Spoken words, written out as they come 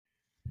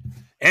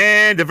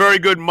And a very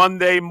good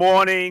Monday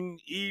morning,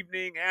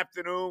 evening,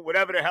 afternoon,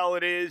 whatever the hell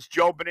it is.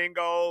 Joe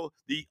Beningo,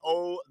 the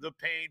The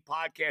Pain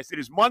podcast. It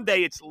is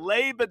Monday. It's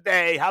Labor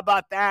Day. How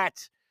about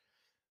that?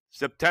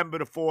 September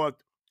the 4th,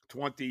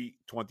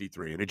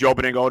 2023. And the Joe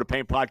Beningo, The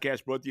Pain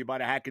podcast brought to you by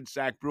the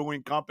Hackensack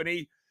Brewing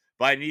Company,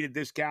 by Need a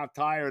Discount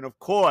Tire, and of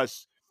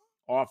course,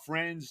 our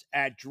friends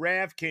at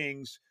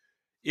DraftKings.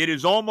 It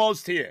is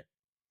almost here.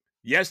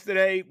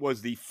 Yesterday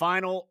was the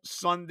final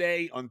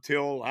Sunday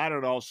until, I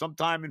don't know,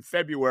 sometime in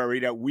February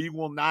that we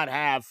will not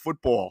have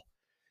football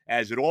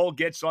as it all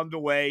gets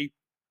underway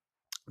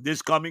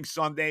this coming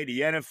Sunday.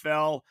 The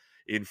NFL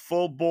in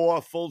full bore,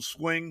 full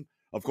swing.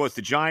 Of course,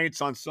 the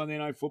Giants on Sunday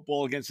Night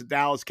Football against the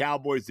Dallas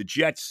Cowboys. The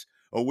Jets,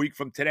 a week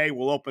from today,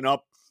 will open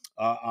up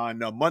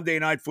on Monday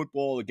Night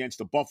Football against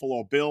the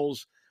Buffalo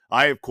Bills.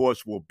 I, of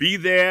course, will be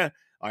there.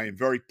 I am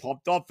very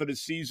pumped up for the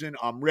season.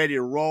 I'm ready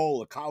to roll.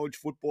 The college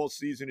football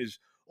season is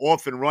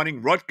off and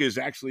running. Rutgers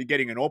actually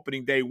getting an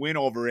opening day win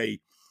over a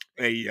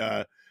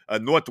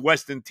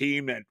Northwestern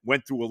team that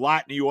went through a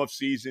lot in the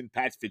offseason.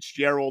 Pat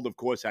Fitzgerald, of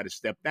course, had to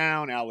step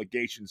down,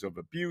 allegations of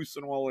abuse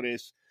and all of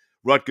this.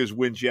 Rutgers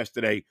wins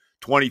yesterday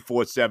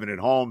 24-7 at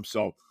home.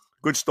 So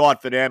good start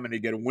for them, and they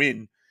get a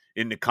win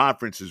in the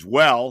conference as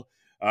well.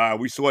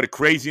 We saw the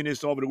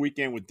craziness over the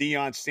weekend with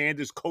Deion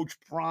Sanders, Coach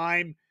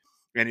Prime,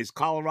 and his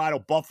Colorado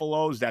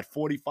Buffaloes, that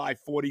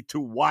 45-42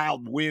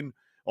 wild win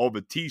over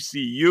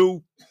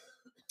TCU.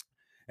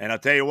 And I'll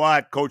tell you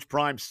what, Coach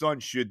Prime's son,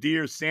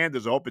 Shadir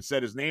Sanders, I hope it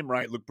said his name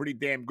right, looked pretty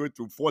damn good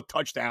through 4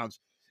 touchdowns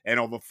and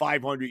over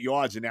 500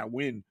 yards in that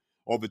win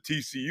over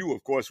TCU.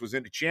 Of course, was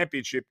in the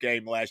championship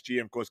game last year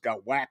and, of course,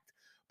 got whacked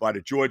by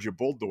the Georgia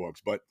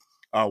Bulldogs. But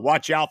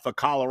watch out for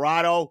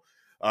Colorado.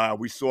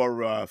 We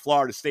saw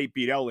Florida State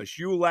beat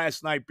LSU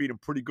last night, beat them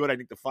pretty good. I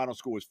think the final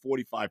score was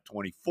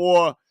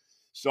 45-24.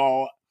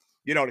 So,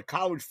 the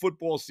college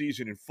football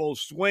season in full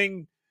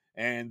swing.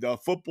 And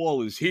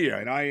football is here,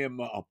 and I am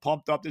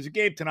pumped up. There's a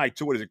game tonight,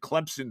 too. What is it,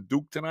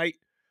 Clemson-Duke tonight?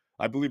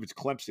 I believe it's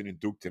Clemson and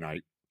Duke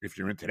tonight, if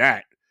you're into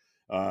that.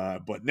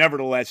 But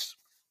nevertheless,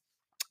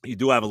 you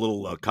do have a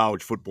little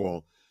college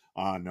football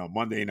on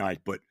Monday night.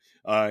 But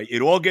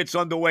it all gets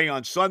underway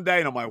on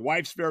Sunday, and my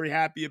wife's very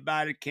happy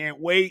about it. Can't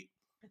wait.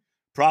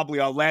 Probably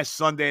our last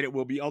Sunday that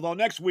will be, although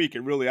next week,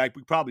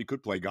 we probably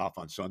could play golf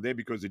on Sunday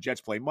because the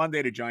Jets play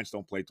Monday. The Giants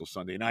don't play till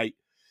Sunday night.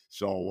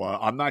 So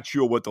I'm not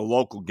sure what the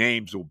local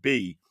games will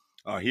be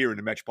here in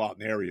the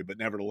metropolitan area, but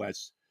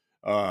nevertheless,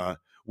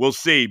 we'll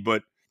see.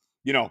 But,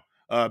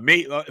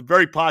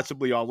 very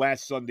possibly our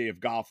last Sunday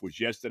of golf was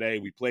yesterday.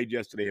 We played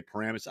yesterday at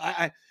Paramus.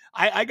 I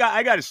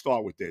got to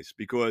start with this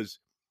because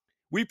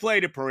we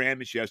played at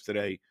Paramus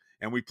yesterday,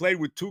 and we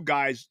played with 2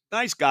 guys,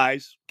 nice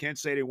guys. Can't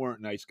say they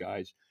weren't nice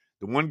guys.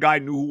 The one guy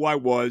knew who I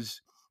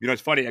was. It's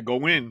funny. I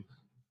go in,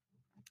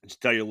 let's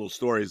tell you a little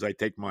story as I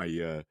take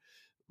my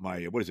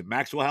what is it,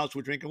 Maxwell House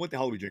we're drinking? What the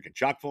hell are we drinking?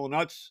 Chock full of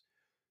nuts?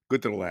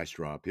 Good to the last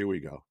drop. Here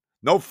we go.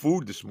 No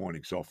food this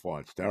morning so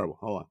far. It's terrible.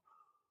 Hold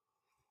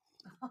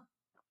on.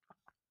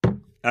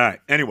 All right.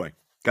 Anyway,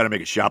 got to make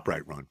a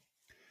ShopRite run.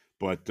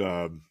 But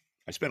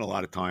I spent a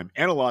lot of time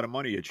and a lot of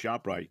money at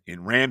ShopRite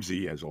in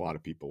Ramsey, as a lot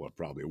of people are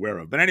probably aware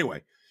of. But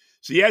anyway,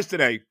 so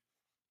yesterday,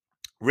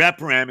 we're at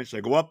Paramus.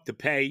 I go up to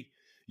pay,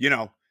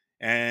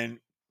 and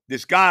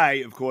this guy,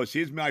 of course,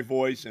 hears my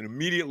voice and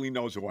immediately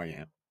knows who I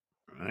am.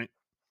 All right.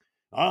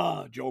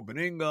 Joe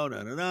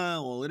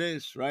Beningo, all of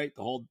this, right?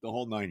 The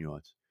whole 9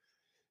 yards.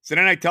 So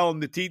then I tell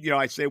him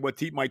I say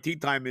what my tea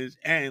time is,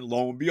 and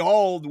lo and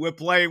behold, we're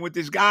playing with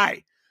this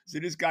guy. So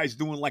this guy's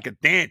doing like a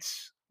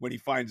dance when he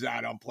finds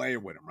out I'm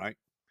playing with him, right?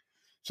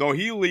 So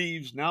he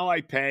leaves. Now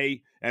I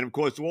pay, and of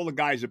course, all the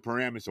guys at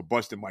Paramus are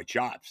busting my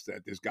chops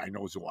that this guy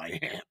knows who I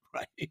am,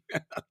 right?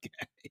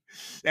 Okay.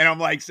 And I'm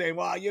like saying,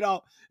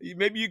 well,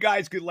 maybe you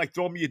guys could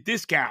throw me a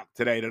discount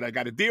today that I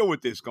got to deal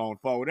with this going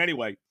forward.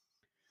 Anyway.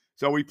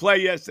 So we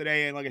played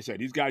yesterday, and like I said,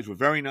 these guys were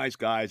very nice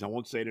guys. I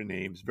won't say their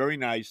names. Very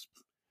nice.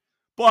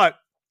 But,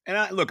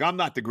 I'm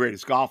not the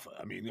greatest golfer.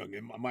 I mean, look,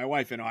 my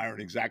wife and I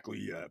aren't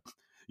exactly,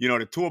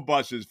 the tour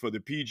buses for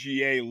the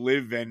PGA,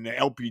 LIV, and the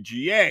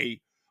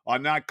LPGA are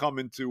not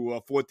coming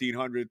to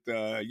 1400,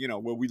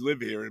 where we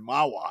live here in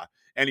Mahwah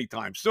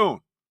anytime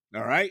soon.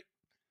 All right?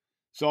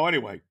 So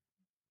anyway,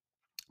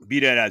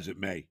 be that as it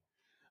may.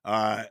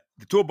 The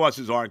tour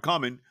buses aren't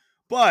coming,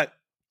 but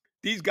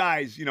these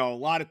guys, a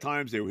lot of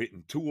times they were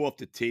hitting 2 off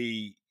the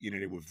tee.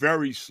 They were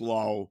very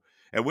slow.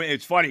 And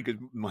it's funny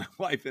because my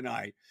wife and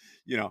I,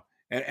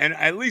 and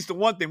at least the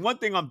one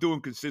thing I'm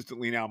doing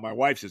consistently now, my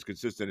wife's as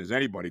consistent as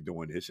anybody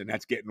doing this, and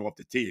that's getting off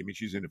the tee. I mean,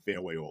 she's in the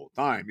fairway all the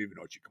time, even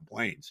though she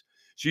complains.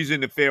 She's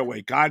in the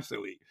fairway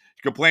constantly.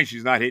 She complains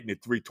she's not hitting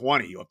it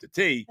 320 off the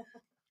tee,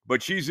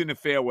 but she's in the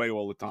fairway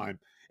all the time.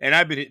 And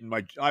I've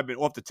been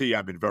off the tee.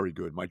 I've been very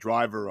good. My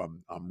driver,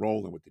 I'm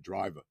rolling with the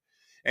driver.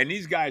 And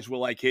these guys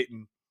were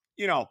hitting,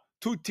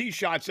 2 tee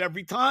shots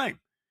every time.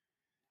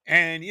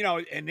 And,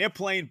 and they're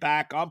playing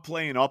back. I'm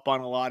playing up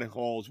on a lot of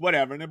holes,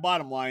 whatever. And the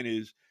bottom line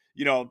is,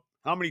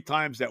 how many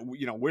times that,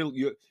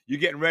 you're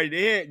getting ready to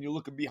hit and you're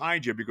looking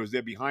behind you because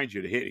they're behind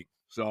you to hitting.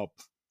 So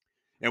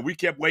And we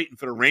kept waiting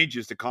for the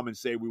Rangers to come and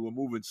say we were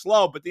moving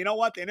slow. But you know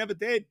what? They never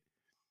did.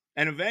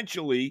 And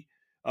eventually,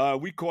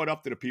 we caught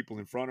up to the people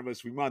in front of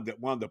us. We wound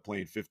up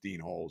playing 15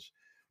 holes.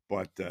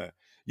 But,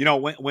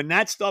 when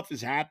that stuff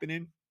is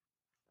happening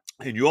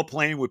and you're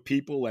playing with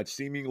people that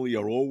seemingly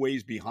are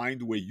always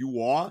behind where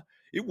you are,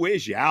 it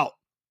wears you out.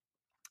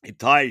 It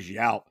tires you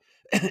out.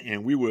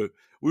 And we were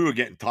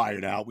getting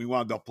tired out. We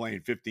wound up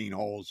playing 15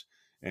 holes,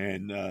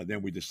 and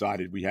then we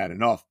decided we had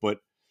enough. But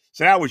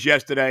so that was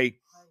yesterday.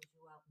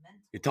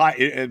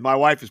 And my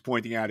wife is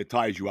pointing out it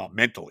tires you out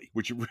mentally,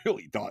 which it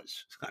really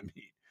does. I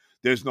mean,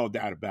 there's no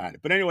doubt about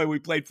it. But anyway, we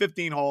played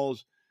 15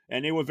 holes,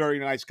 and they were very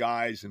nice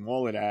guys and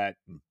all of that.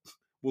 And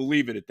we'll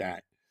leave it at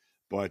that.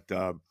 But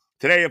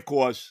today, of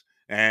course,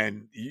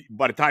 and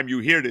by the time you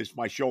hear this,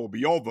 my show will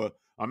be over.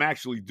 I'm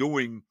actually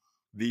doing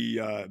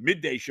the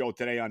midday show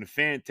today on the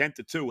Fan 10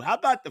 to 2. How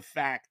about the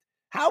fact,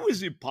 how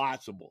is it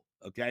possible,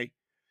 okay,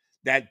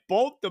 that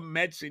both the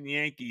Mets and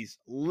Yankees,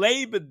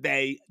 Labor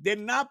Day, they're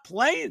not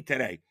playing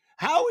today?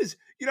 How is,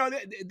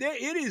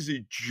 it is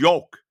a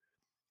joke.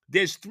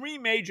 There's 3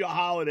 major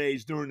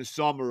holidays during the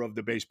summer of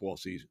the baseball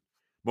season: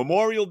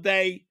 Memorial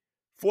Day,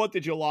 4th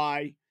of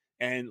July,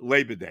 and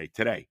Labor Day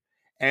today.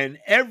 And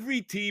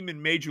every team in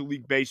Major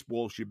League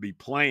Baseball should be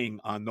playing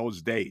on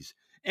those days.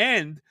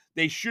 And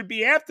they should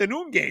be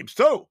afternoon games,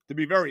 too, to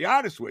be very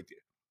honest with you.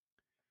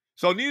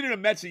 So neither the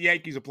Mets or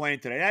Yankees are playing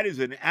today. That is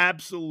an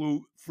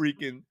absolute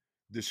freaking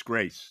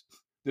disgrace.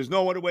 There's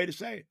no other way to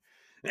say it.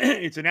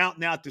 It's an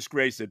out-and-out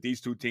disgrace that these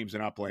two teams are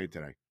not playing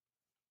today.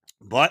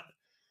 But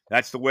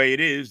that's the way it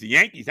is. The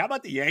Yankees, how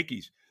about the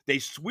Yankees? They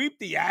sweep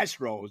the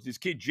Astros. This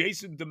kid,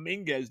 Jason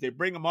Dominguez, they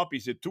bring him up.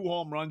 He's hit 2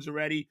 home runs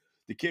already.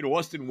 The kid,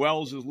 Austin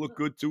Wells, has looked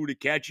good, too, to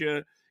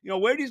catcher.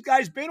 Where these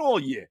guys been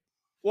all year?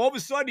 All of a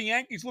sudden, the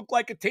Yankees look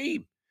like a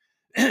team.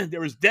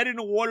 They're as dead in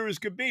the water as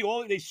could be.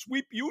 They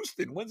sweep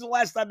Houston. When's the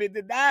last time they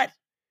did that?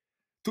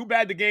 Too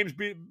bad the games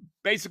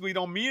basically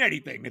don't mean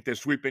anything that they're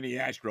sweeping the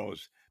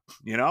Astros,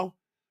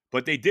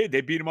 But they did.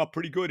 They beat them up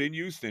pretty good in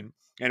Houston.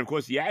 And, of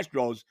course, the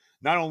Astros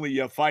not only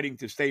fighting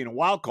to stay in a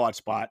wild card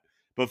spot,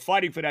 but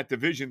fighting for that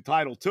division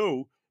title,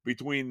 too,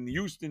 between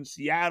Houston,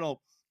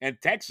 Seattle, and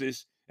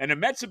Texas. And the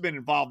Mets have been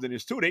involved in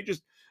this, too. They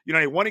just,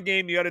 they won a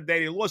game the other day.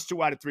 They lost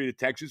 2 out of 3 to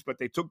Texas, but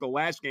they took the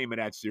last game of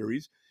that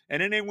series.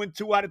 And then they went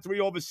 2 out of 3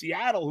 over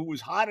Seattle, who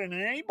was hotter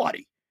than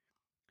anybody.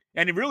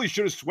 And they really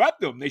should have swept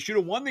them. They should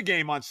have won the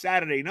game on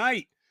Saturday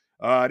night.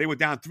 They were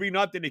down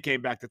 3-0. They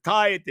came back to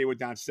tie it. They were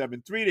down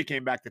 7-3. They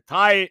came back to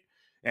tie it.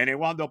 And they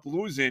wound up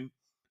losing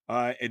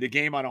in the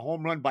game on a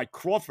home run by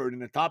Crawford in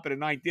the top of the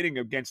 9th inning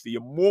against the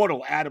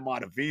immortal Adam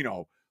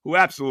Ottavino, who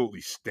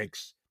absolutely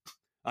stinks.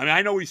 I mean,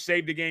 I know he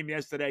saved the game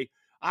yesterday.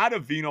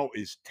 Ottavino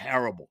is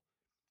terrible.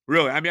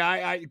 Really. I mean,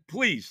 I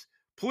please,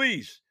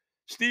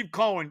 Steve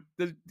Cohen,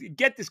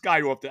 get this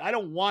guy off there. I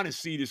don't want to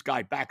see this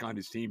guy back on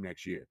his team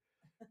next year.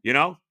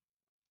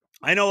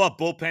 I know our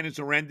bullpen is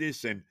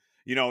horrendous, and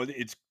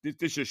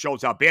this just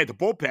shows how bad the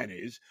bullpen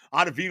is.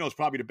 Ottavino is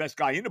probably the best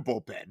guy in the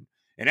bullpen,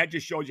 and that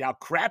just shows you how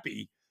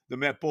crappy the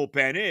Met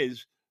bullpen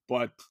is.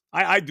 But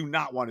I do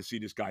not want to see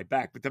this guy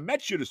back. But the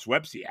Mets should have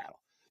swept Seattle.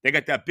 They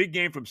got that big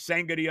game from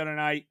Senga the other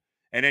night,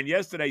 and then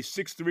yesterday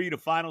 6-3 the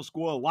final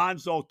score.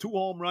 Alonso 2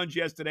 home runs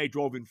yesterday,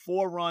 drove in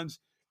 4 runs.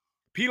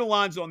 Pete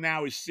Alonso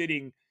now is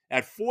sitting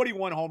at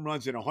 41 home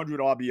runs and 100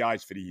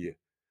 RBIs for the year.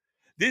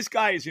 This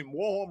guy has hit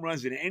more home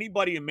runs than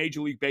anybody in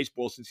Major League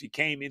Baseball since he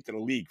came into the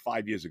league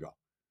 5 years ago.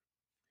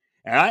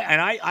 And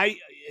I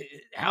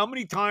how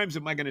many times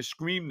am I going to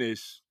scream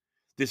this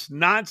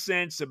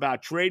nonsense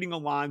about trading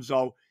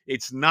Alonso?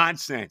 It's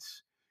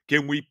nonsense.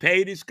 Can we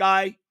pay this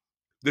guy?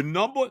 The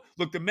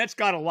Mets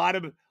got a lot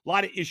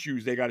of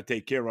issues they got to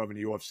take care of in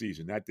the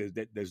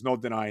offseason. There's no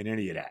denying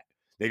any of that.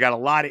 They got a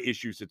lot of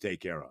issues to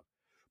take care of.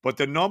 But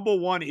the number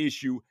one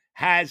issue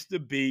has to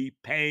be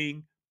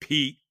paying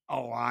Pete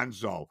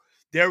Alonso.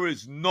 There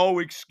is no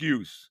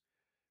excuse,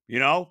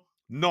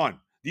 none.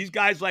 These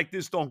guys like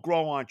this don't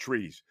grow on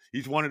trees.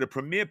 He's one of the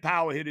premier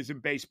power hitters in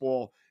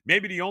baseball.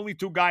 Maybe the only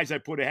 2 guys I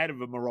put ahead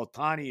of him are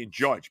Ohtani and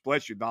Judge.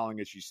 Bless you,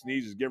 darling, as she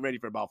sneezes. Get ready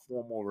for about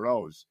 4 more of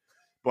those.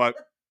 But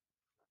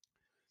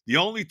the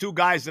only 2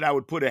 guys that I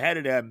would put ahead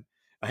of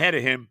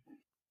him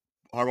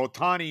are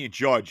Ohtani and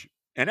Judge.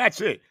 And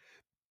that's it.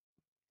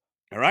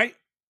 All right?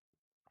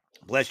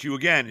 Bless you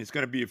again. It's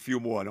going to be a few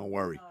more. Don't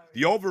worry.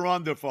 The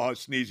over-under for her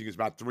sneezing is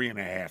about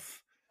 3.5.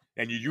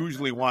 And you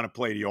usually want to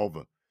play the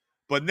over.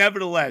 But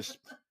nevertheless,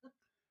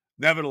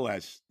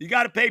 you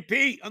got to pay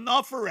Pete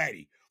enough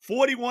already.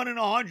 41 and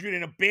 100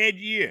 in a bad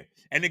year.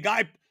 And the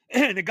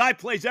guy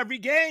plays every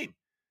game.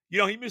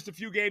 He missed a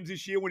few games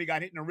this year when he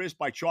got hit in the wrist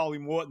by Charlie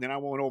Morton, and I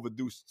won't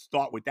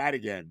start with that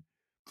again.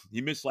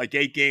 He missed like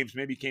 8 games.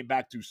 Maybe he came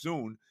back too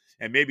soon,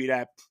 and maybe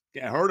that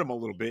hurt him a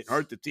little bit,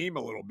 hurt the team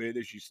a little bit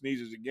as she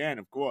sneezes again,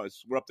 of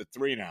course. We're up to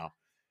 3 now.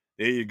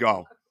 There you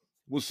go.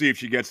 We'll see if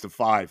she gets to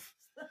 5.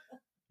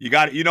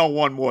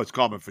 One more is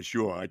coming for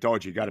sure. I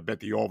told you got to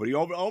bet the over. The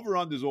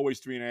over-under is always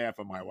 3.5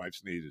 when my wife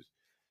sneezes.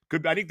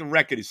 I think the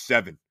record is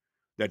 7.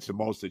 That's the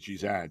most that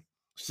she's had.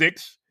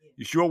 6?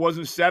 You sure it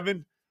wasn't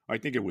 7? I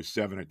think it was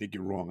 7. I think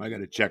you're wrong. I got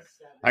to check.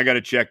 I got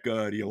to check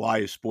the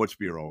Elias Sports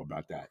Bureau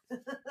about that.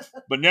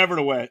 But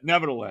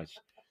nevertheless,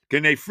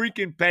 can they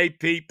freaking pay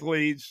Pete,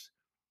 please?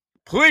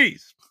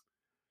 Please.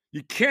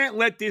 You can't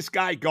let this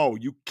guy go.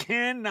 You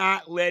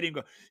cannot let him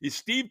go. It's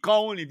Steve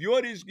Cohen. If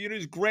you're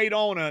this great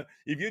owner,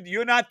 if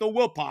you're not the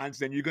Wilpons,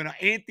 then you're going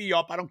to ante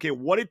up. I don't care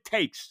what it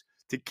takes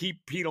to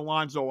keep Pete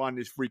Alonso on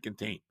this freaking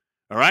team.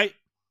 All right?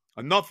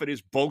 Enough of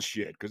this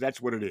bullshit, because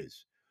that's what it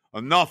is.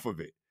 Enough of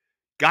it.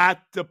 Got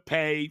to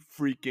pay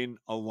freaking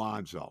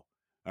Alonso.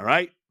 All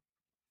right?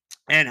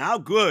 And how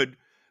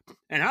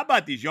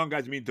about these young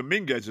guys? I mean,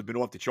 Dominguez has been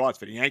off the charts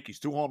for the Yankees.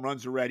 2 home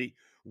runs already.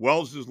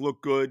 Wells has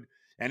looked good.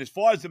 And as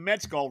far as the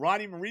Mets go,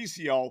 Ronnie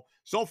Mauricio,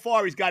 so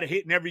far he's got a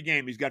hit in every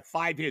game. He's got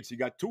 5 hits. He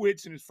got 2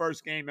 hits in his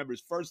first game. Remember,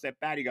 his first at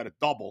bat, he got a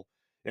double.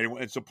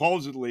 And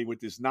supposedly with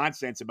this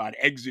nonsense about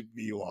exit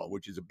velo,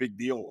 which is a big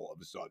deal all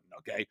of a sudden,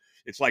 okay?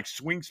 It's like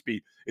swing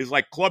speed. It's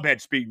like clubhead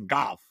speed in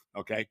golf,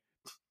 okay?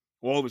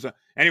 All of a sudden.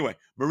 Anyway,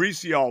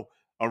 Mauricio,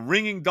 a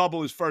ringing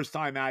double his first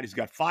time out. He's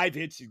got 5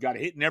 hits. He's got a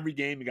hit in every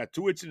game. He got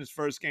 2 hits in his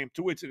first game,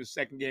 2 hits in his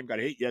second game, got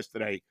a hit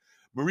yesterday.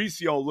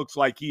 Mauricio looks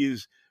like he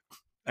is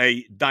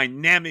a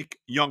dynamic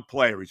young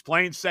player. He's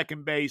playing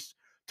second base,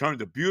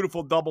 turned a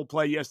beautiful double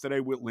play yesterday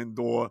with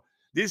Lindor.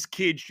 This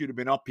kid should have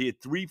been up here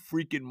 3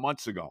 freaking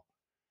months ago.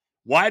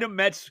 Why the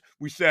Mets?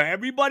 We said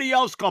everybody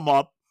else come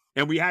up,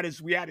 and we had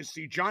to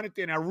see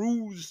Jonathan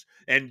Aruz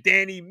and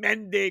Danny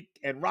Mendick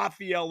and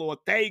Rafael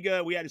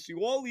Ortega. We had to see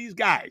all these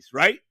guys,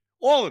 right?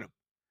 All of them,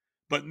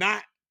 but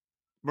not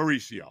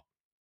Mauricio.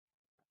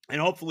 And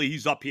hopefully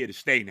he's up here to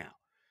stay now.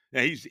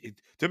 Now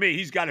to me,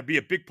 he's got to be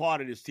a big part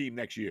of this team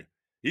next year.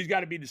 He's got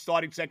to be the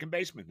starting second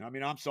baseman. I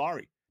mean, I'm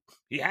sorry.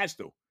 He has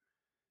to.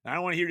 I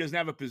don't want to hear he doesn't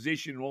have a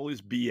position and all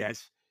this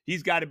BS.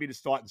 He's got to be the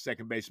starting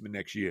second baseman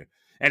next year.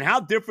 And how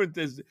different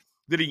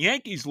do the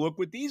Yankees look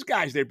with these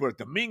guys they brought?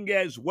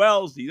 Dominguez,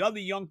 Wells, these other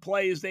young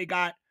players they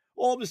got.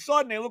 All of a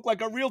sudden, they look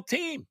like a real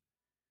team.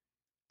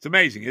 It's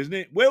amazing, isn't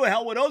it? Where the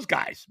hell were those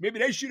guys? Maybe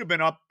they should have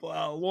been up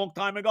a long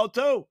time ago,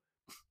 too.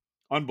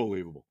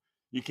 Unbelievable.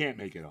 You can't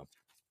make it up.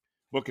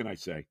 What can I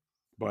say?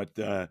 But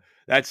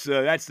that's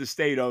the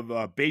state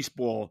of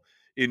baseball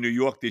in New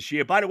York this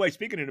year. By the way,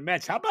 speaking of the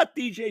Mets, how about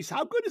DJ's?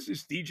 How good has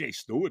this DJ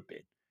Stewart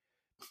been?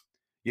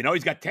 You know,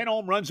 he's got 10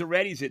 home runs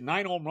already. He's hit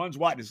 9 home runs,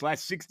 in his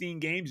last 16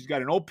 games. He's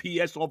got an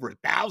OPS over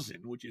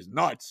 1,000, which is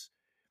nuts.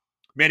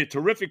 Made a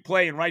terrific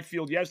play in right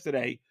field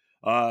yesterday,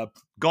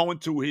 going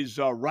to his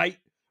right,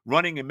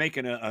 running and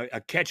making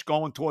a catch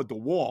going toward the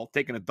wall,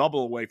 taking a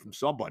double away from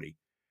somebody.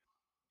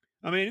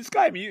 I mean, this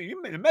guy,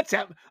 the Mets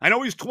have, I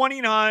know he's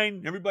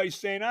 29. Everybody's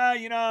saying,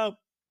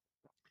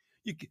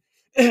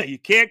 you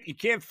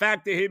can't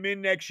factor him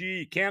in next year.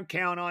 You can't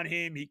count on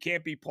him. He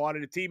can't be part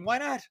of the team. Why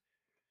not?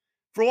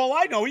 For all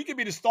I know, he could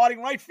be the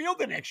starting right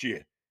fielder next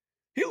year.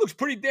 He looks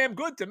pretty damn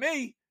good to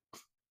me.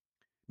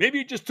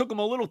 Maybe it just took him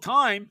a little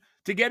time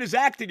to get his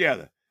act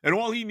together. And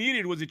all he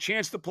needed was a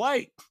chance to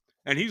play.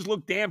 And he's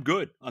looked damn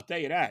good. I'll tell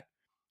you that.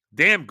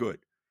 Damn good.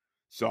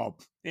 So,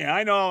 yeah,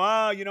 I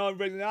know,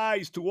 everybody's,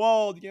 he's too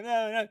old.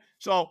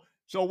 So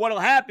what'll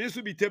happen, this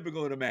would be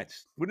typical of the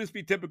Mets. Wouldn't this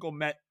be typical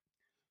Met?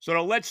 So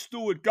they'll let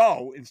Stewart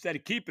go instead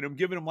of keeping him,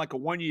 giving him like a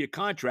 1-year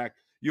contract.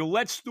 You'll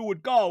let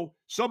Stewart go,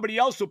 somebody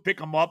else will pick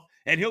him up,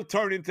 and he'll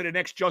turn into the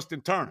next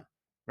Justin Turner,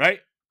 right?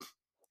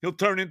 He'll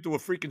turn into a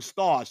freaking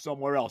star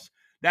somewhere else.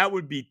 That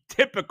would be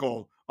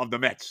typical of the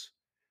Mets.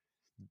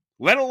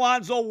 Let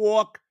Alonso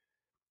walk.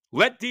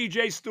 Let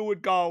DJ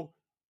Stewart go.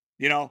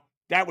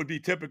 That would be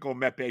typical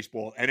Met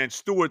baseball. And then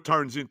Stewart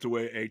turns into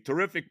a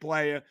terrific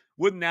player.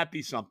 Wouldn't that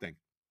be something?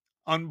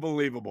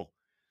 Unbelievable.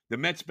 The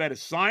Mets better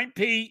sign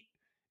Pete,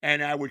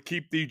 and I would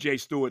keep DJ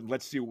Stewart, and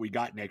let's see what we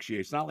got next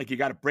year. It's not like you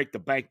got to break the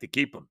bank to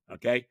keep him,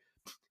 okay?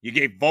 You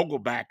gave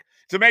Vogelback.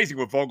 It's amazing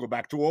with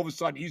Vogelback, too. All of a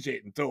sudden, he's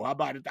hitting, too. How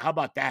about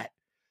that?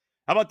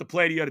 How about the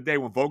play the other day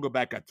when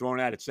Vogelback got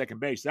thrown out at second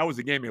base? That was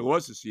the game he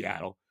lost to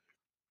Seattle.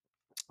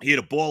 He hit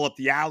a ball up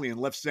the alley in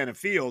left center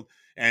field,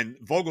 and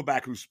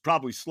Vogelback, who's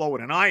probably slower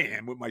than I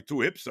am with my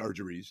 2 hip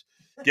surgeries,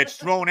 gets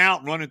thrown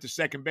out, running to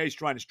second base,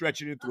 trying to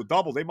stretch it into a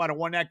double. They might have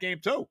won that game,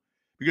 too,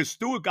 because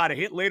Stewart got a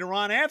hit later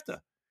on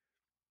after.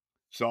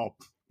 So,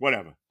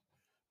 whatever.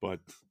 But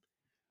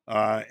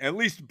at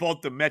least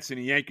both the Mets and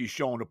the Yankees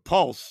showing a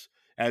pulse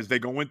as they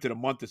go into the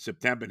month of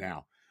September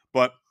now.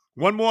 But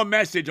one more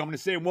message. I'm going to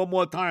say it one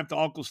more time to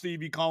Uncle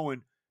Stevie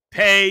Cohen.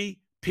 Pay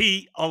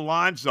Pete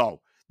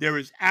Alonso. There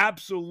is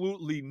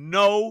absolutely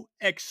no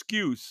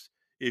excuse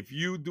if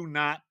you do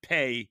not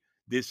pay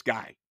this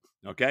guy.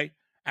 Okay?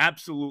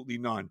 Absolutely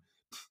none.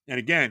 And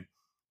again,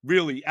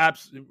 really,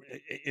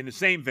 in the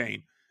same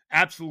vein,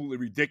 absolutely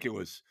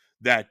ridiculous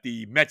that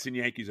the Mets and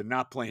Yankees are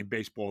not playing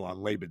baseball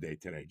on Labor Day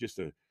today. Just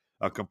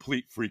a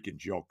complete freaking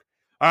joke.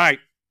 All right.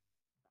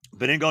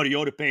 But then go to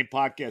Yoda Payne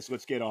Podcast.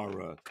 Let's get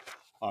our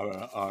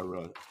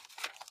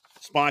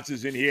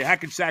sponsors in here.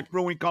 Hackensack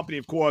Brewing Company,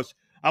 of course.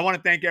 I want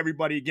to thank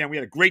everybody again. We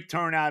had a great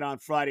turnout on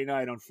Friday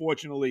night.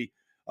 Unfortunately,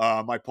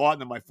 my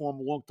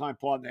former longtime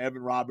partner,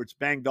 Evan Roberts,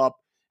 banged up,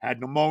 had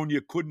pneumonia,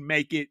 couldn't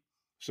make it.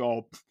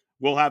 So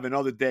we'll have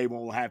another day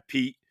when we'll have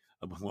Pete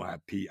We'll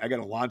have Pete. I got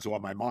Alonzo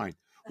on my mind.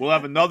 We'll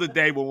have another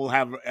day when we'll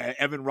have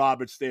Evan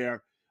Roberts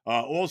there.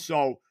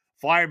 Also,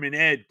 Fireman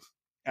Ed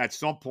at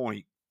some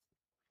point.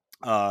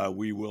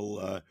 We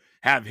will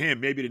have him.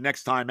 Maybe the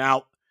next time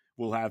out,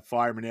 we'll have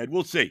Fireman Ed.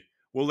 We'll see.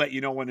 We'll let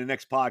you know when the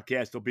next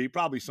podcast will be.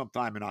 Probably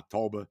sometime in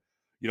October.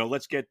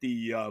 Let's get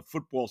the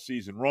football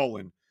season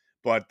rolling.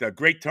 But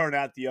great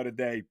turnout the other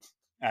day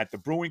at the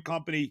Brewing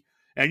Company.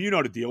 And you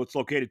know the deal. It's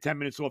located 10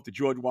 minutes off the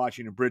George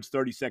Washington Bridge,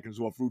 30 seconds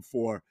off Route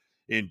 4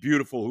 in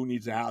beautiful Who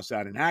Needs a House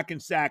out in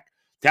Hackensack.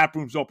 Tap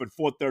room's open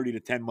 4:30 to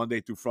 10 Monday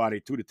through Friday,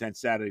 2 to 10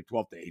 Saturday,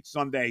 12 to 8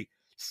 Sunday.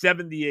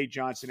 78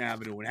 Johnson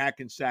Avenue in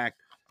Hackensack.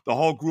 The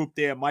whole group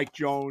there, Mike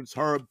Jones,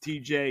 Herb,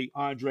 TJ,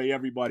 Andre,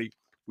 everybody.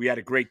 We had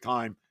a great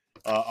time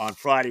on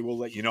Friday. We'll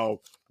let you know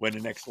when the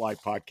next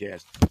live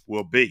podcast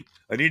will be.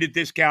 Anita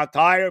Discount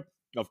Tire,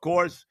 of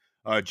course.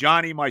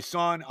 Johnny, my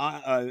son,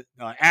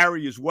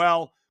 Ari as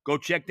well. Go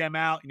check them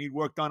out. You need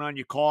work done on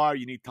your car.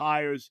 You need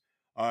tires.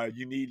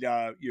 You need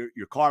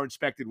your car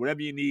inspected.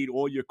 Whatever you need,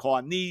 all your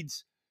car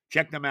needs.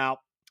 Check them out.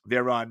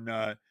 They're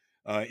on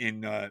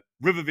in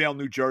Rivervale,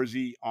 New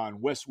Jersey, on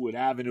Westwood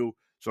Avenue.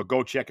 So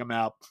go check them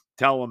out.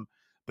 Tell them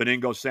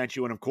Benigno sent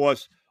you. And, of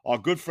course, our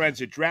good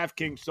friends at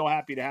DraftKings, so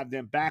happy to have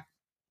them back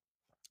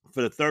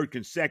for the third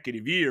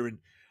consecutive year. And,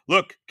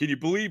 look, can you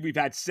believe we've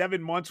had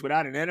 7 months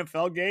without an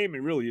NFL game?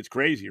 And really, it's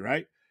crazy,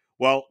 right?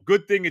 Well,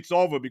 good thing it's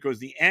over because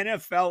the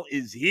NFL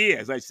is here.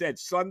 As I said,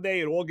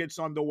 Sunday, it all gets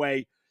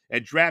underway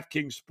at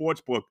DraftKings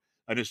Sportsbook,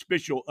 an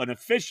official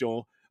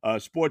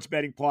sports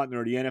betting partner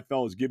of the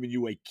NFL, is giving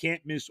you a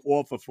can't-miss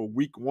offer for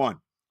Week 1.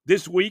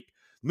 This week,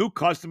 new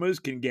customers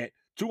can get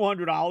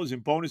 $200 in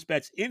bonus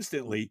bets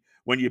instantly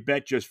when you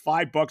bet just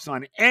 $5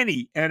 on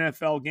any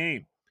NFL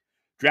game.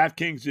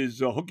 DraftKings is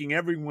hooking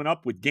everyone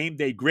up with game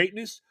day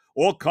greatness.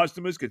 All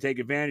customers can take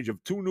advantage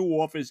of 2 new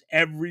offers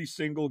every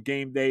single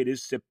game day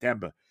this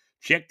September.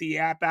 Check the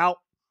app out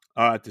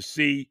to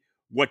see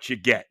what you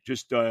get.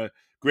 Just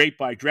great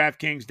by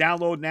DraftKings.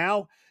 Download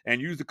now and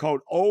use the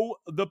code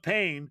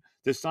OTHEPAIN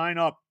to sign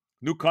up.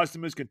 New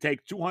customers can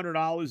take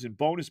 $200 in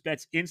bonus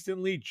bets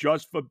instantly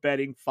just for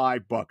betting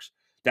 $5.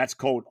 That's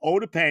code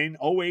OTHEPAIN,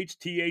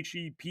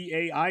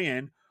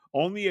 OHTHEPAIN,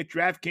 only at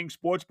DraftKings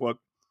Sportsbook,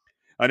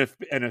 an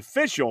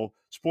official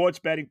sports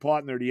betting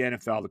partner of the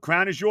NFL. The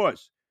crown is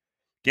yours.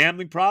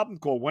 Gambling problem?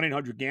 Call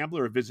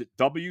 1-800-GAMBLER or visit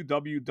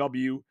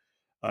www.1,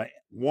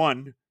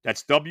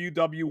 that's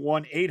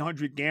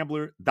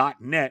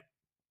www.1-800-GAMBLER.net.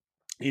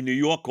 In New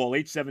York, call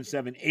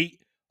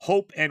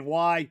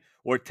 877-8-HOPE-NY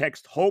or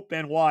text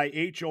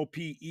HOPE-NY,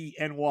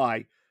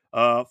 HOPENY,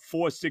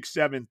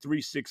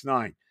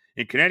 467-369.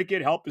 In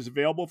Connecticut, help is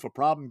available for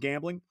problem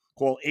gambling.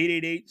 Call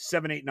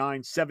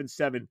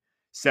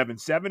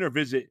 888-789-7777 or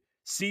visit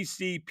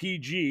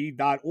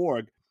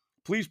ccpg.org.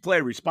 Please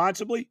play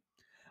responsibly.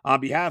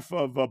 On behalf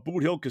of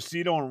Boot Hill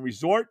Casino and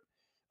Resort,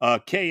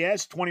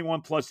 KS,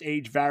 21 plus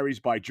age varies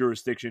by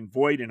jurisdiction,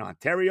 void in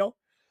Ontario.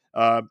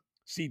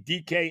 See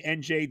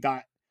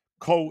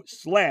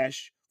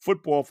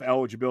dknj.co/football for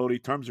eligibility,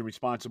 terms and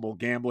responsible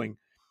gambling.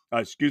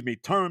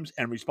 Terms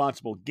and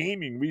responsible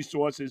gaming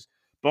resources.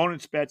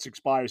 Bonus bets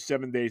expire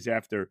 7 days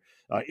after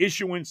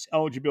issuance.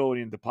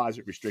 Eligibility and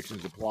deposit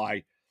restrictions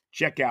apply.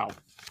 Check out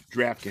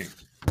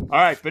DraftKings. All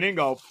right,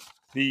 Benigno,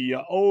 the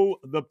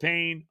The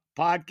Pain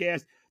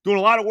podcast. Doing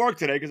a lot of work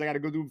today because I got to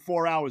go do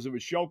 4 hours of a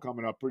show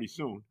coming up pretty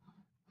soon.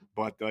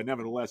 But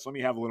nevertheless, let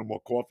me have a little more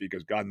coffee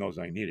because God knows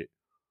I need it.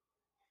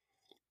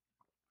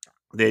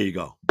 There you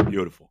go.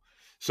 Beautiful.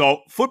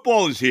 So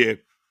football is here,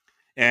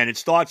 and it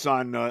starts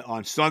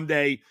on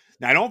Sunday.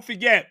 Now, don't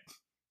forget,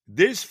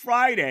 this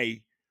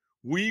Friday,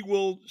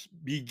 we'll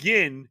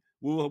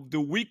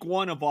do Week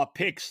 1 of our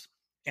picks.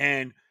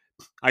 And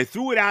I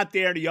threw it out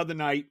there the other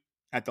night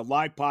at the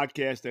live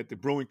podcast at the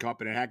Brewing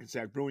Company,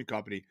 Hackensack Brewing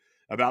Company,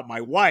 about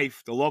my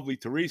wife, the lovely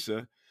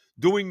Teresa,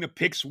 doing the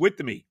picks with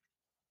me.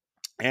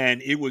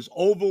 And it was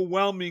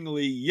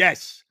overwhelmingly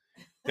yes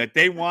that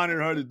they wanted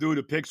her to do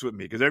the picks with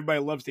me because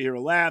everybody loves to hear her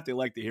laugh. They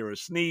like to hear her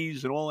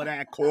sneeze and all of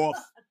that, cough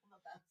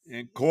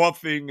and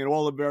coughing and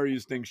all the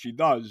various things she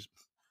does.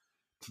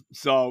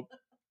 So,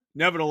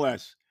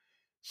 nevertheless,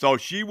 so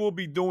she will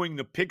be doing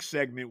the pick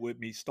segment with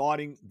me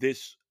starting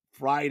this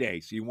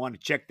Friday. So you want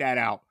to check that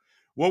out.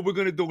 What we're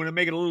going to do, we're going to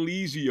make it a little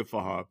easier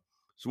for her.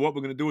 So what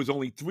we're going to do is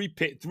only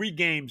three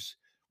games.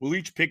 We'll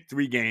each pick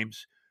 3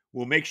 games.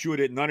 We'll make sure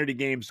that none of the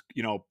games,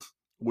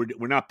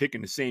 we're not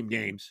picking the same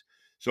games.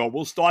 So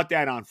we'll start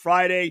that on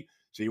Friday.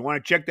 So you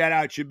want to check that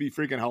out. It should be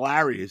freaking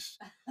hilarious.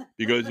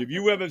 Because if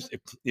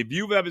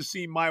you've ever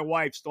seen my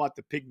wife start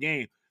to pick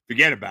game,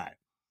 forget about it.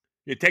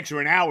 It takes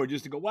her an hour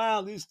just to go,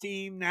 well, this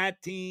team,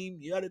 that team,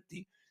 the other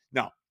team.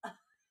 No.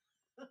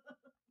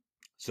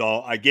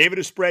 So I gave it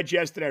a spread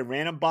yesterday. I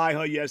ran them by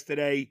her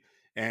yesterday,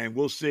 and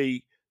we'll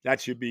see. That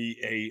should be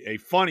a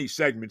funny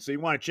segment. So you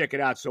want to check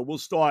it out. So we'll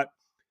start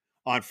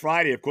on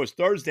Friday. Of course,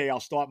 Thursday, I'll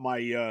start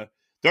my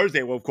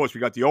Thursday. Well, of course, we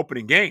got the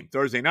opening game.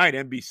 Thursday night,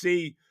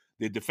 NBC,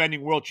 the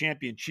defending world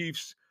champion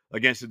Chiefs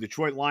against the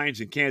Detroit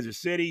Lions in Kansas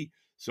City.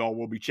 So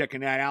we'll be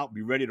checking that out,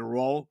 be ready to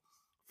roll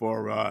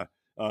for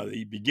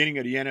the beginning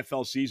of the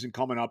NFL season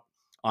coming up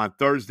on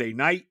Thursday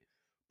night.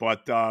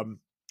 But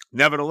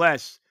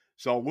nevertheless,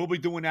 so we'll be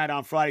doing that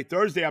on Friday.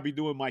 Thursday, I'll be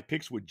doing my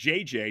picks with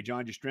JJ,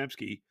 John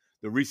Jastrzemski,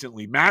 the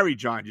recently married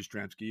John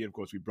Jastrzemski. And, of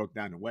course, we broke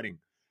down the wedding,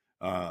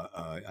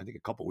 I think,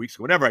 a couple weeks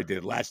ago. Whatever I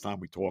did last time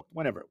we talked,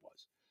 whatever it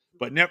was.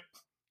 But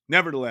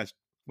nevertheless,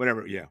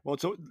 whatever, yeah.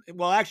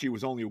 Well, actually, it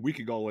was only a week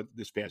ago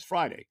this past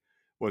Friday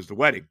was the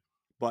wedding.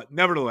 But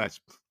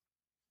nevertheless,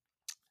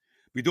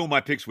 be doing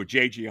my picks with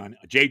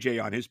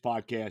JJ on his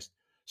podcast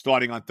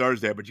starting on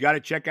Thursday. But you got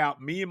to check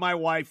out me and my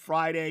wife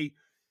Friday.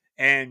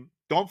 And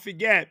don't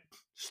forget,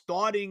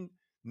 starting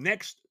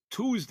next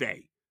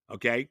Tuesday,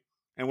 okay?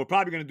 And we're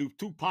probably going to do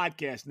 2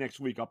 podcasts next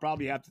week. I'll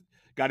probably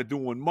got to do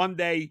one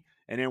Monday,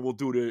 and then we'll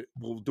do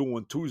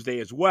one Tuesday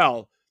as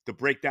well to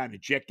break down the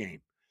Jet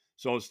game.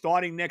 So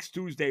starting next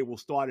Tuesday, we'll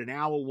start an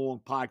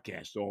hour-long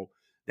podcast. So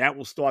that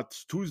will start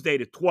Tuesday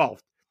the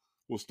 12th.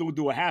 We'll still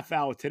do a half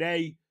hour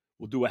today.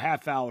 We'll do a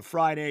half hour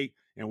Friday,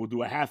 and we'll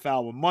do a half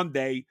hour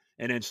Monday.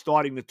 And then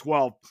starting the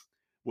 12th,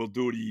 we'll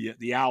do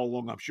the hour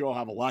long. I'm sure I'll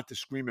have a lot to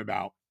scream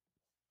about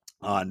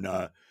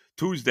on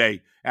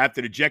Tuesday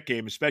after the Jet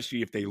game,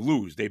 especially if they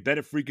lose. They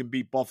better freaking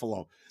beat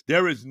Buffalo.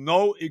 There is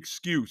no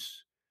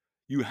excuse.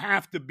 You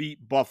have to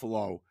beat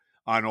Buffalo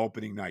on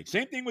opening night.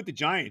 Same thing with the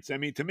Giants. I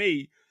mean, to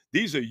me,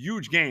 these are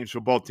huge games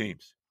for both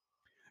teams.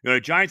 You know,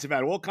 the Giants have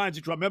had all kinds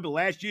of trouble. Remember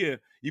last year,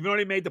 even though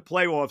they made the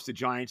playoffs, the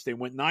Giants, they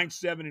went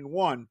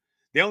 9-7-1.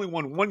 They only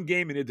won 1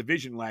 game in their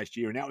division last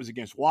year, and that was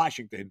against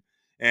Washington.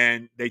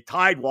 And they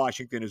tied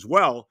Washington as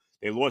well.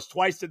 They lost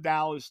twice to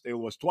Dallas. They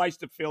lost twice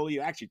to Philly,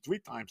 actually 3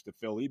 times to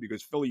Philly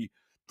because Philly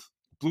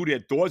blew their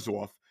doors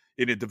off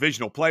in a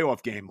divisional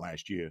playoff game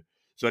last year.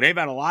 So they've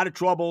had a lot of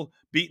trouble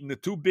beating the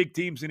 2 big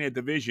teams in their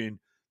division.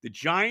 The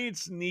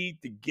Giants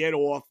need to get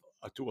off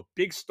to a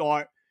big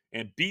start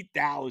and beat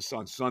Dallas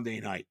on Sunday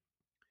night.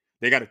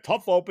 They got a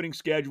tough opening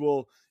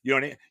schedule. You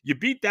know, you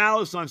beat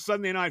Dallas on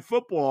Sunday Night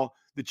Football,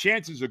 the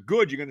chances are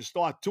good you're going to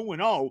start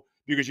 2-0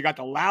 because you got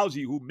the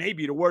lousy, who may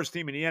be the worst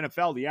team in the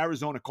NFL, the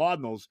Arizona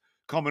Cardinals,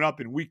 coming up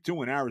in week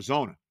 2 in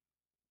Arizona.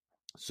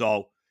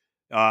 So,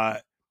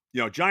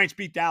 you know, Giants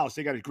beat Dallas.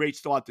 They got a great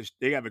start.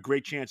 They have a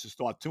great chance to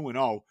start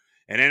 2-0.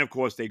 And then, of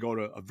course, they go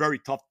to a very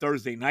tough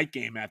Thursday night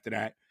game after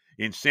that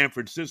in San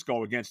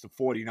Francisco against the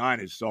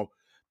 49ers. So,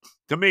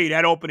 to me,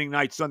 that opening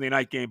night, Sunday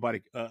night game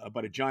with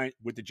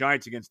the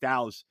Giants against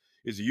Dallas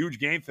is a huge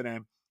game for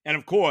them. And,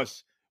 of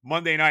course,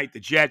 Monday night, the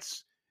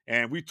Jets,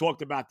 and we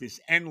talked about this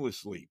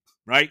endlessly,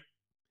 right?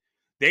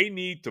 They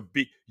need to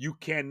be – you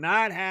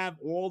cannot have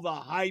all the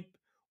hype,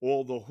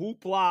 all the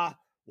hoopla,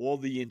 all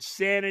the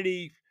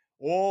insanity,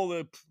 all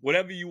the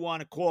whatever you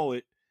want to call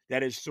it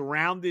that has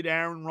surrounded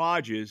Aaron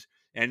Rodgers,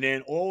 and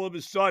then all of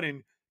a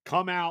sudden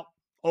come out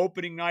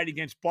opening night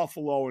against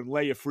Buffalo and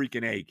lay a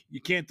freaking egg.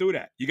 You can't do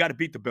that. You got to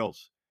beat the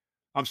Bills.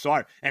 I'm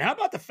sorry. And how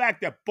about the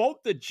fact that both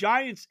the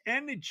Giants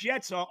and the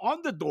Jets are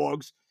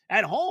underdogs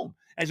at home?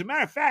 As a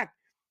matter of fact,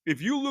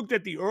 if you looked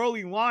at the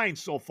early line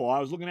so far, I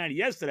was looking at it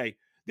yesterday,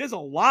 there's a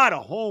lot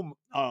of home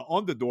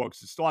underdogs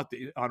to start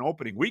on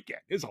opening weekend.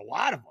 There's a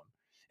lot of them.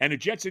 And the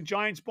Jets and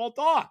Giants both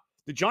are.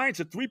 The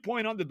Giants are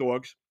 3-point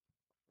underdogs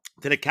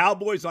to the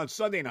Cowboys on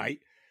Sunday night.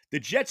 The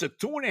Jets are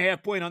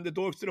 2.5-point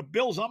underdogs to the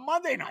Bills on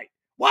Monday night.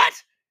 What?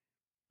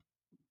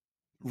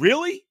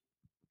 Really?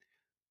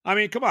 I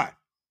mean, come on.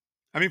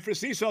 I mean,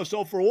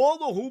 so for all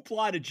the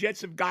hoopla the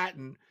Jets have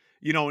gotten,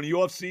 you know, in the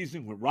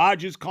offseason with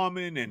Rodgers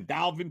coming and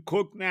Dalvin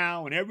Cook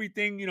now and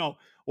everything,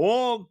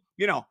 all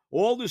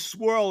the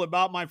swirl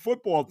about my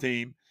football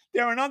team,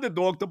 they're an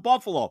underdog to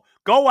Buffalo.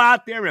 Go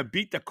out there and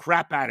beat the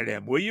crap out of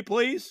them, will you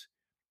please?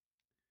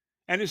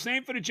 And the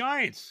same for the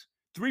Giants.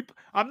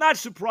 I'm not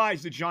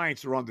surprised the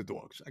Giants are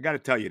underdogs. I got to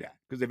tell you that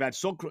because they've had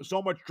so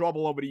much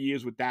trouble over the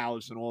years with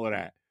Dallas and all of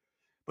that.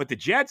 But the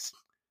Jets,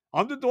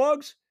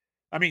 underdogs?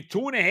 I mean,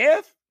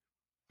 2.5?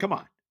 Come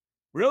on.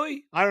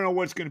 Really? I don't know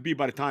what it's going to be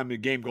by the time the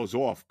game goes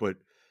off. But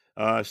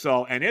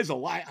and there's a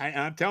lot.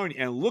 I'm telling you,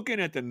 and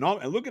looking at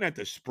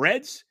the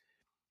spreads,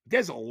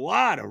 there's a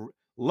lot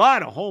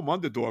of home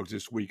underdogs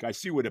this week. I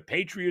see where the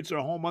Patriots are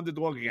a home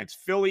underdog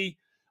against Philly.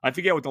 I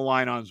forget what the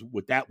line on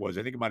what that was.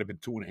 I think it might have been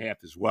 2.5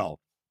 as well.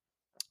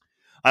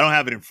 I don't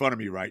have it in front of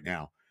me right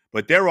now.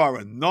 But there are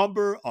a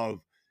number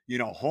of,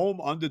 home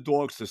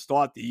underdogs to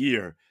start the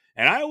year.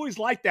 And I always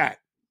like that.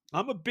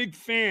 I'm a big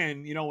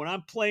fan, when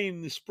I'm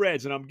playing the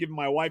spreads, and I'm giving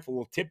my wife a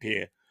little tip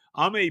here,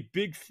 I'm a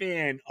big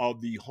fan of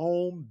the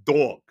home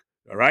dog,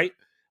 all right?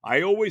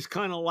 I always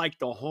kind of like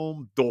the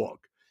home dog,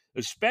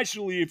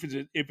 especially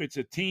if it's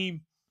a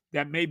team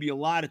that maybe a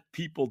lot of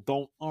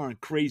people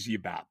aren't crazy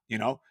about,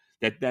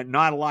 that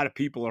not a lot of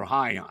people are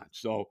high on.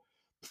 So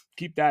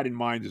keep that in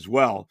mind as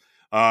well.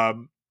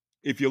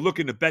 If you're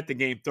looking to bet the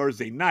game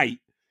Thursday night,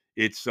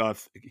 it's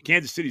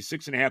Kansas City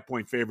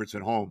 6.5-point favorites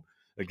at home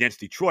against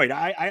Detroit.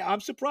 I'm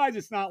surprised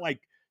it's not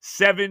like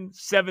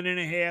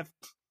 7.5.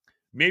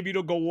 Maybe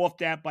it'll go off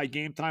that by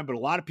game time, but a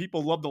lot of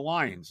people love the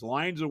Lions. The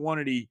Lions are one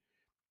of the,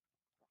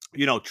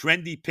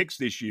 trendy picks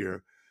this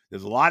year.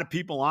 There's a lot of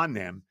people on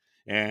them.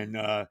 And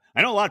I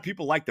know a lot of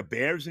people like the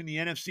Bears in the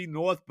NFC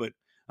North, but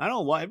I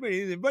don't know.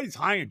 Everybody's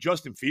high on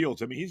Justin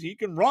Fields. I mean, he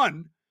can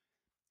run.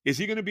 Is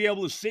he going to be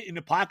able to sit in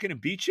the pocket and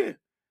beat you?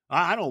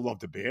 I don't love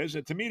the Bears.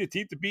 To me, the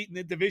team to beat in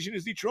the division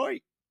is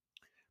Detroit.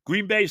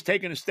 Green Bay's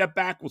taking a step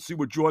back. We'll see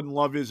what Jordan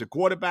Love is at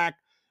quarterback.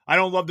 I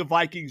don't love the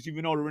Vikings,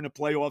 even though they're in the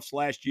playoffs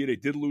last year. They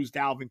did lose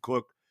Dalvin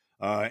Cook.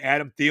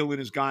 Adam Thielen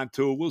is gone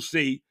too. We'll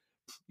see,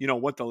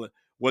 what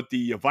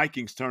the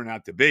Vikings turn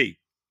out to be.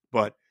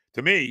 But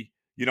to me,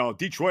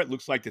 Detroit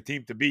looks like the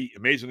team to beat,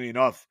 amazingly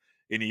enough,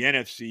 in the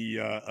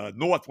NFC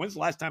North. When's the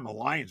last time the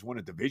Lions won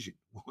a division?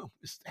 What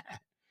was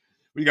that?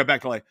 We got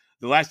back to like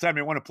the last time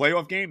they won a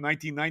playoff game,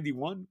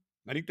 1991.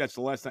 I think that's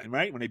the last time,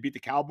 right? When they beat the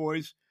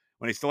Cowboys,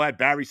 when they still had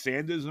Barry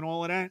Sanders and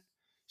all of that.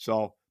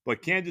 So,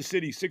 but Kansas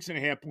City,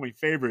 6.5-point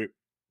favorite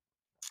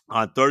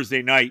on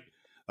Thursday night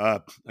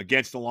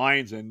against the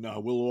Lions, and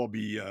we'll all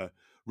be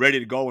ready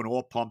to go and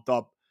all pumped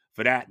up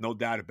for that, no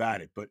doubt about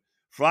it. But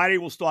Friday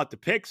we'll start the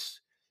picks,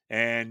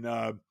 and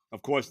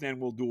of course then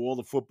we'll do all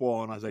the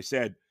football. And as I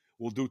said,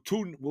 we'll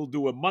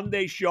do a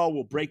Monday show.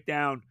 We'll break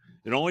down.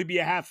 It'll only be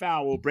a half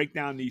hour. We'll break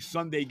down the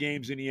Sunday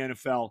games in the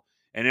NFL,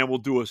 and then we'll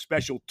do a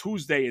special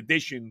Tuesday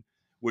edition,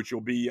 which will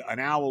be an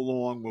hour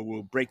long, where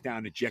we'll break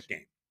down the Jet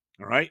game.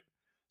 All right?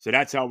 So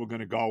that's how we're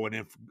going to go. And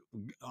then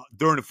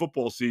during the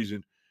football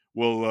season,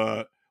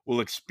 we'll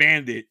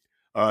expand it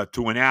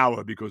to an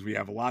hour because we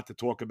have a lot to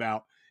talk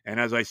about. And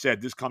as I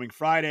said, this coming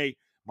Friday,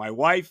 my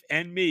wife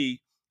and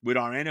me with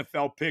our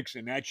NFL picks,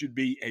 and that should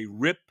be a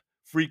rip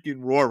freaking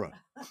roarer,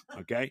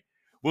 okay?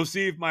 We'll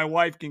see if my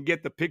wife can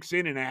get the picks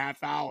in a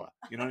half hour.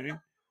 You know what I mean?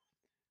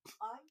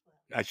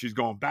 She's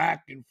going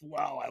back and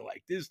I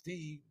like this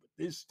team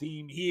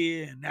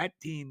here and that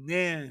team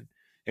there.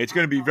 It's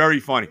going to be very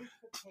funny.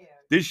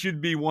 This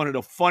should be one of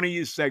the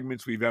funniest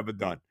segments we've ever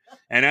done.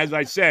 And as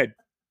I said,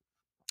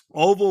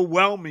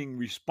 overwhelming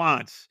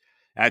response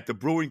at the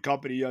brewing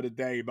company the other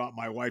day about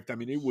my wife. I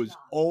mean, it was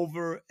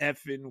over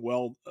effing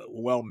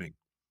whelming.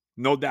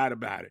 No doubt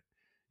about it.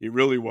 It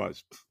really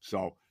was.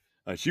 So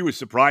she was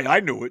surprised. I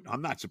knew it.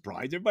 I'm not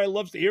surprised. Everybody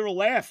loves to hear a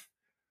laugh.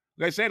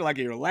 Like I said, I like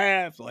to hear a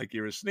laugh, I like to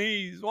hear a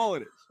sneeze, all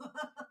it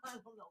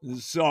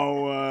is.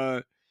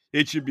 So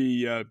it should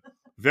be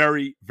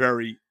very,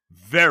 very,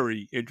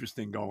 very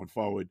interesting going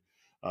forward.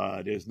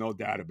 There's no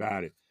doubt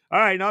about it. All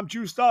right, now I'm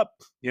juiced up.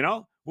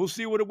 We'll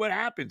see what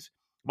happens.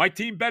 My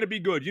team better be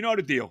good. You know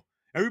the deal.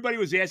 Everybody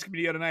was asking me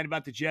the other night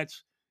about the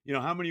Jets.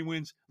 How many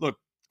wins? Look,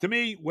 to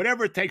me,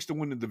 whatever it takes to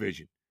win the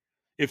division.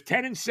 If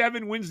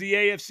 10-7 wins the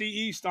AFC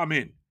East, I'm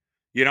in.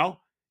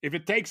 If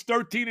it takes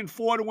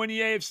 13-4 to win the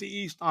AFC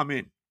East, I'm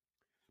in.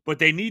 But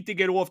they need to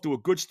get off to a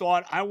good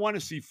start. I want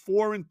to see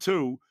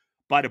 4-2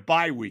 by the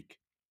bye week.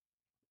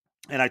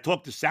 And I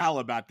talked to Sal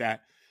about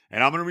that.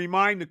 And I'm going to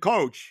remind the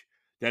coach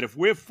that if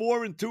we're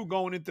 4-2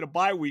 going into the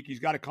bye week, he's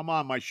got to come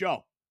on my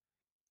show.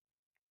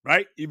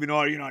 Right? Even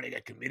though, they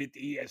get committed to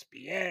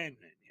ESPN and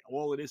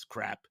all of this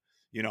crap,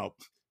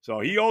 So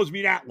he owes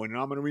me that one, and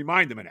I'm going to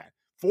remind him of that.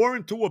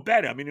 4-2 or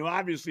better. I mean,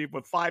 obviously, if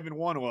we're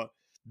 5-1 or,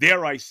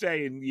 dare I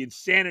say, in the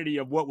insanity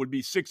of what would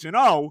be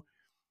 6-0,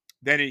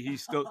 then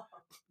he's still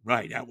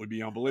right. That would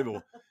be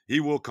unbelievable. He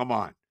will come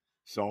on.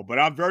 So, but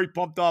I'm very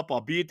pumped up.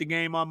 I'll be at the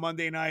game on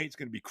Monday night. It's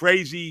going to be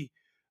crazy.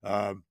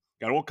 Got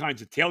all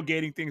kinds of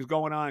tailgating things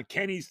going on.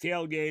 Kenny's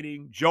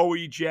tailgating.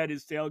 Joey Jet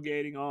is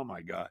tailgating. Oh,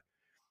 my God.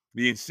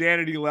 The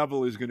insanity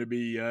level is going to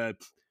be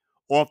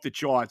off the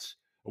charts.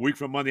 A week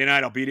from Monday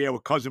night, I'll be there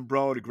with Cousin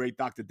Bro, the great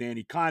Dr.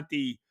 Danny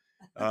Conti.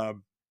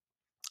 I'm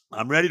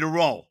ready to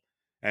roll.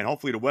 And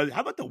hopefully the weather.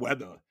 How about the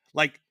weather?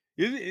 Like,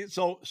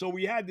 so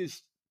we had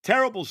this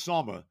terrible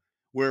summer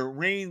where it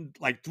rained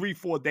like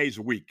 3-4 days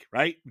a week,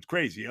 right? It's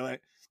crazy.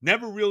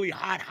 Never really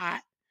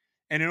hot.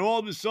 And then all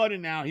of a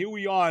sudden now, here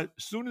we are, as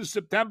soon as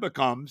September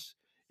comes,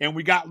 and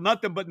we got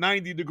nothing but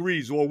 90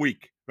 degrees all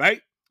week,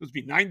 right? Supposed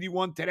to be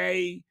 91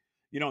 today.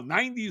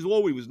 90s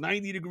always was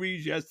 90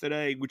 degrees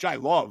yesterday, which I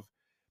love.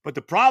 But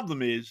the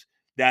problem is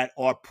that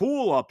our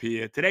pool up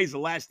here, today's the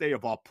last day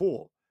of our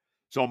pool.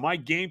 So my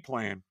game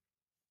plan,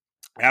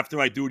 after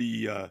I do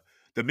the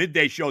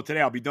midday show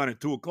today, I'll be done at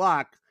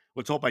 2:00.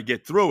 Let's hope I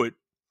get through it.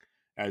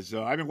 As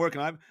I've been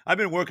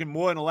working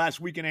more in the last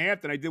week and a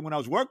half than I did when I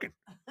was working.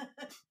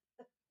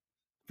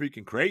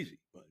 Freaking crazy.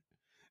 But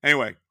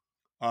anyway,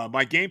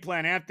 my game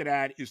plan after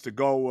that is to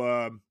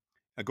go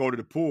to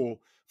the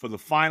pool for the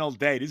final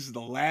day. This is the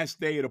last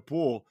day of the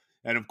pool.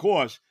 And, of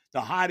course,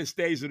 the hottest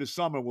days of the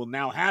summer will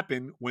now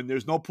happen when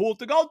there's no pool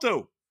to go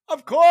to.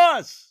 Of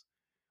course.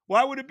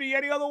 Why would it be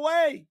any other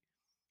way?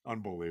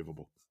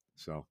 Unbelievable.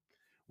 So,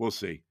 we'll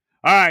see.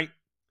 All right.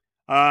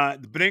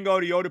 The Benigno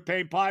the Yoda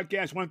Pain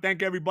podcast. I want to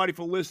thank everybody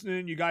for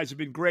listening. You guys have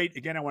been great.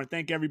 Again, I want to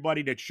thank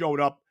everybody that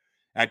showed up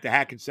at the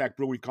Hackensack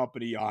Brewing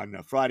Company on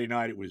Friday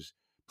night. It was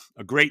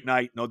a great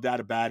night, no doubt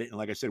about it. And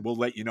like I said, we'll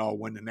let you know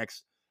when the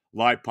next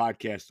live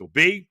podcast will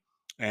be,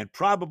 and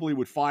probably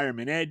with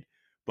Fireman Ed,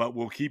 but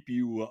we'll keep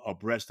you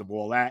abreast of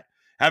all that.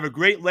 Have a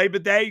great Labor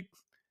Day,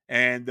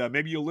 and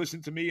maybe you'll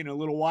listen to me in a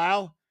little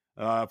while.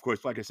 Of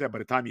course, like I said, by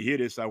the time you hear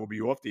this, I will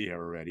be off the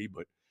air already.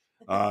 But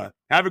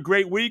have a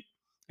great week,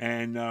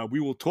 and we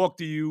will talk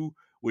to you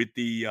with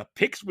the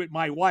picks with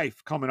my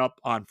wife coming up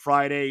on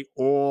Friday.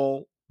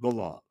 All the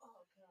love.